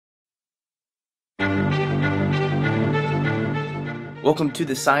Welcome to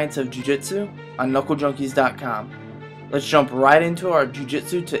the Science of Jiu-Jitsu on KnuckleJunkies.com. Let's jump right into our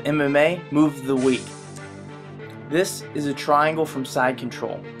Jiu-Jitsu to MMA move of the week. This is a triangle from side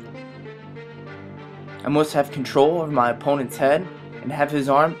control. I must have control of my opponent's head and have his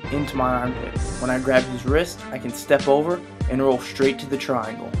arm into my armpit. When I grab his wrist, I can step over and roll straight to the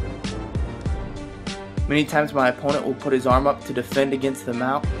triangle. Many times my opponent will put his arm up to defend against the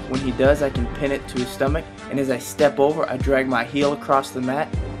mount. When he does, I can pin it to his stomach, and as I step over, I drag my heel across the mat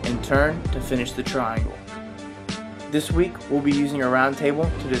and turn to finish the triangle. This week, we'll be using a round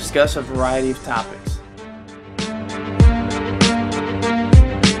table to discuss a variety of topics.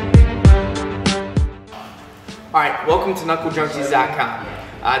 Alright, welcome to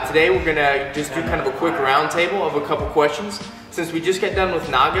KnuckleJunkies.com. Today we're going to just do kind of a quick round table of a couple questions. Since we just got done with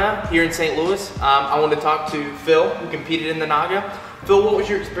Naga here in St. Louis, I want to talk to Phil, who competed in the Naga. Phil, what was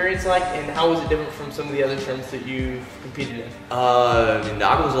your experience like, and how was it different from some of the other tournaments that you've competed in?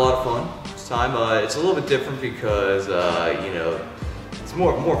 Naga was a lot of fun this time. It's a little bit different because, it's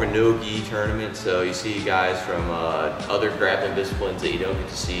more of a no-gi tournament, so you see guys from other grappling disciplines that you don't get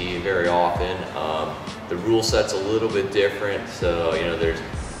to see very often. The rule set's a little bit different, so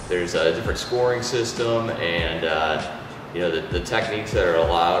there's a different scoring system, and the techniques that are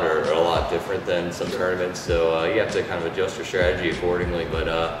allowed are a lot different than some tournaments, so you have to kind of adjust your strategy accordingly. But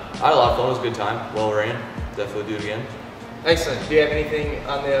I had a lot of fun. It was a good time. Well ran. Definitely do it again. Excellent. Do you have anything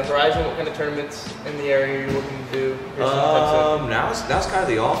on the horizon? What kind of tournaments in the area you're looking to do? Now it's kind of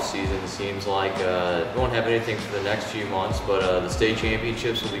the off season. It seems like won't have anything for the next few months, but the state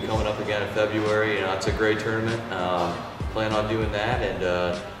championships will be coming up again in February. It's a great tournament. Plan on doing that,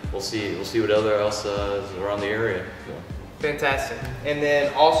 and we'll see what else is around the area. So. Fantastic. And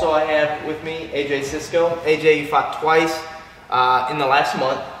then also I have with me AJ Siscoe. AJ, you fought twice in the last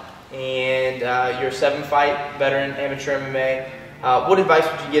month, and you're a 7-fight veteran amateur MMA. What advice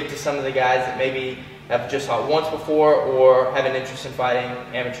would you give to some of the guys that maybe have just fought once before or have an interest in fighting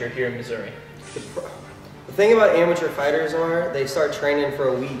amateur here in Missouri? The thing about amateur fighters are they start training for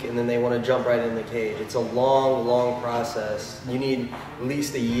a week and then they want to jump right in the cage. It's a long process. You need at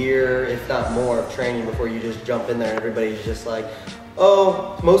least a year, if not more, of training before you just jump in there and everybody's just like,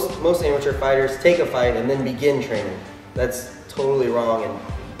 oh, most amateur fighters take a fight and then begin training. That's totally wrong and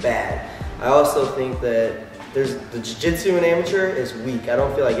bad. I also think that the jiu-jitsu in amateur is weak. I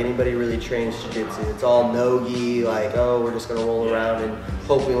don't feel like anybody really trains jiu-jitsu. It's all no-gi, like, oh, we're just gonna roll around and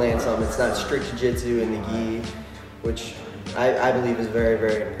hope we land something. It's not strict jiu-jitsu in the gi, which I believe is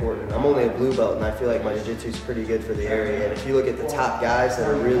very important. I'm only a blue belt, and I feel like my jiu-jitsu is pretty good for the area. And if you look at the top guys that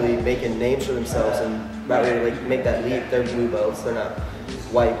are really making names for themselves and about ready to make that leap, they're blue belts. They're not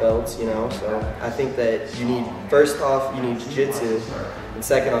white belts, So I think that first off, you need jiu-jitsu. And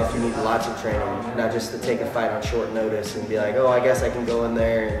second off, you need lots of training, not just to take a fight on short notice and be like, oh, I guess I can go in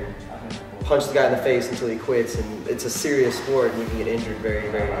there and punch the guy in the face until he quits. And it's a serious sport, and you can get injured very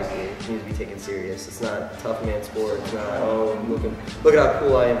easily. It needs to be taken serious. It's not a tough man sport. It's not, oh, look at how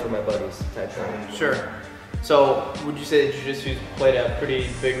cool I am for my buddies type thing. Sure. So, would you say that jiu-jitsu's played a pretty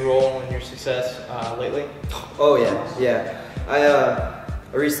big role in your success lately? Oh yeah.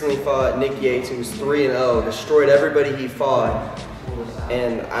 I recently fought Nick Yates, who was 3-0, destroyed everybody he fought.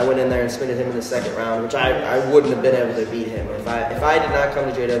 And I went in there and submitted him in the second round, which I wouldn't have been able to beat him. If I did not come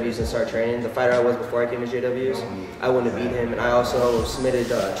to JWs and start training, the fighter I was before I came to JWs, I wouldn't have beat him. And I also submitted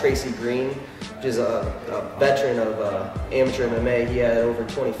Tracy Green, which is a veteran of amateur MMA. He had over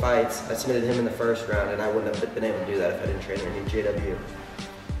 20 fights. I submitted him in the first round, and I wouldn't have been able to do that if I didn't train in JW.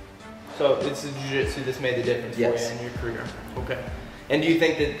 So it's the jiu-jitsu that's made the difference for you in your career. Okay. And do you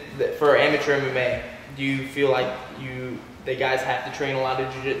think that for amateur MMA, do you feel like the guys have to train a lot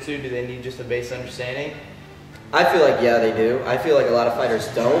of jiu-jitsu? Do they need just a base understanding? I feel like, yeah, they do. I feel like a lot of fighters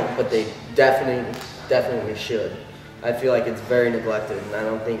don't, but they definitely should. I feel like it's very neglected, and I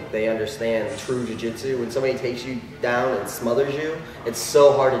don't think they understand true jiu-jitsu. When somebody takes you down and smothers you, it's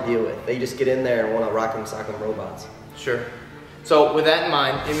so hard to deal with. They just get in there and want to rock 'em, sock 'em robots. Sure. So with that in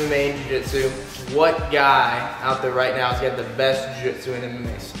mind, MMA and jiu-jitsu, what guy out there right now has got the best jiu-jitsu in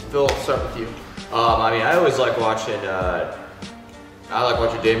MMA? Phil, I'll start with you. I always like watching. I like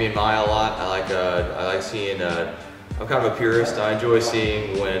watching Damian Maia a lot. I like seeing. I'm kind of a purist. I enjoy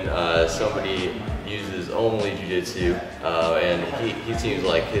seeing when somebody uses only jiu-jitsu, and he seems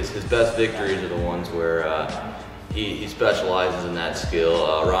like his best victories are the ones where he specializes in that skill.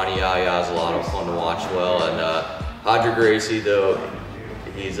 Ronnie Yahya is a lot of fun to watch and Hodger Gracie, though,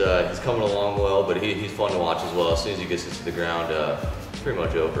 he's coming along well, but he's fun to watch as well. As soon as he gets to the ground, it's pretty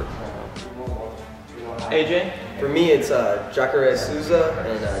much over. AJ? For me, it's Jacare Souza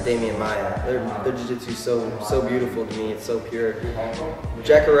and Damian Maya. Their jiu-jitsu so beautiful to me. It's so pure.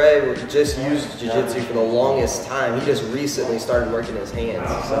 Jacare just used jiu-jitsu for the longest time. He just recently started working his hands.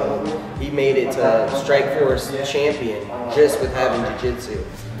 So he made it to Strikeforce champion just with having jiu-jitsu.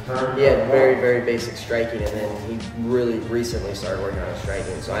 He had very basic striking, and then he really recently started working on his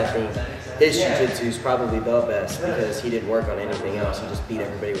striking. So I think his jiu-jitsu is probably the best because he didn't work on anything else. He just beat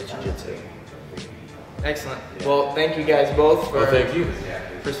everybody with jiu-jitsu. Excellent. Well, thank you guys both for, thank you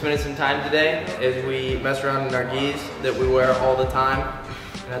for spending some time today as we mess around in our gis that we wear all the time.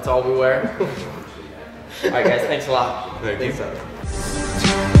 And that's all we wear. All right, guys. Thanks a lot. Thanks.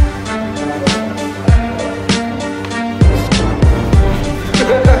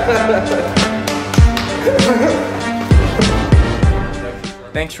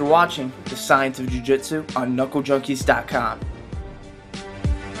 Thanks for watching The Science of Jiu-Jitsu on KnuckleJunkies.com.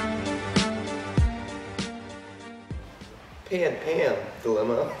 Pam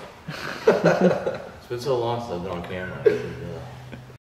dilemma. It's been so long since I've been on camera.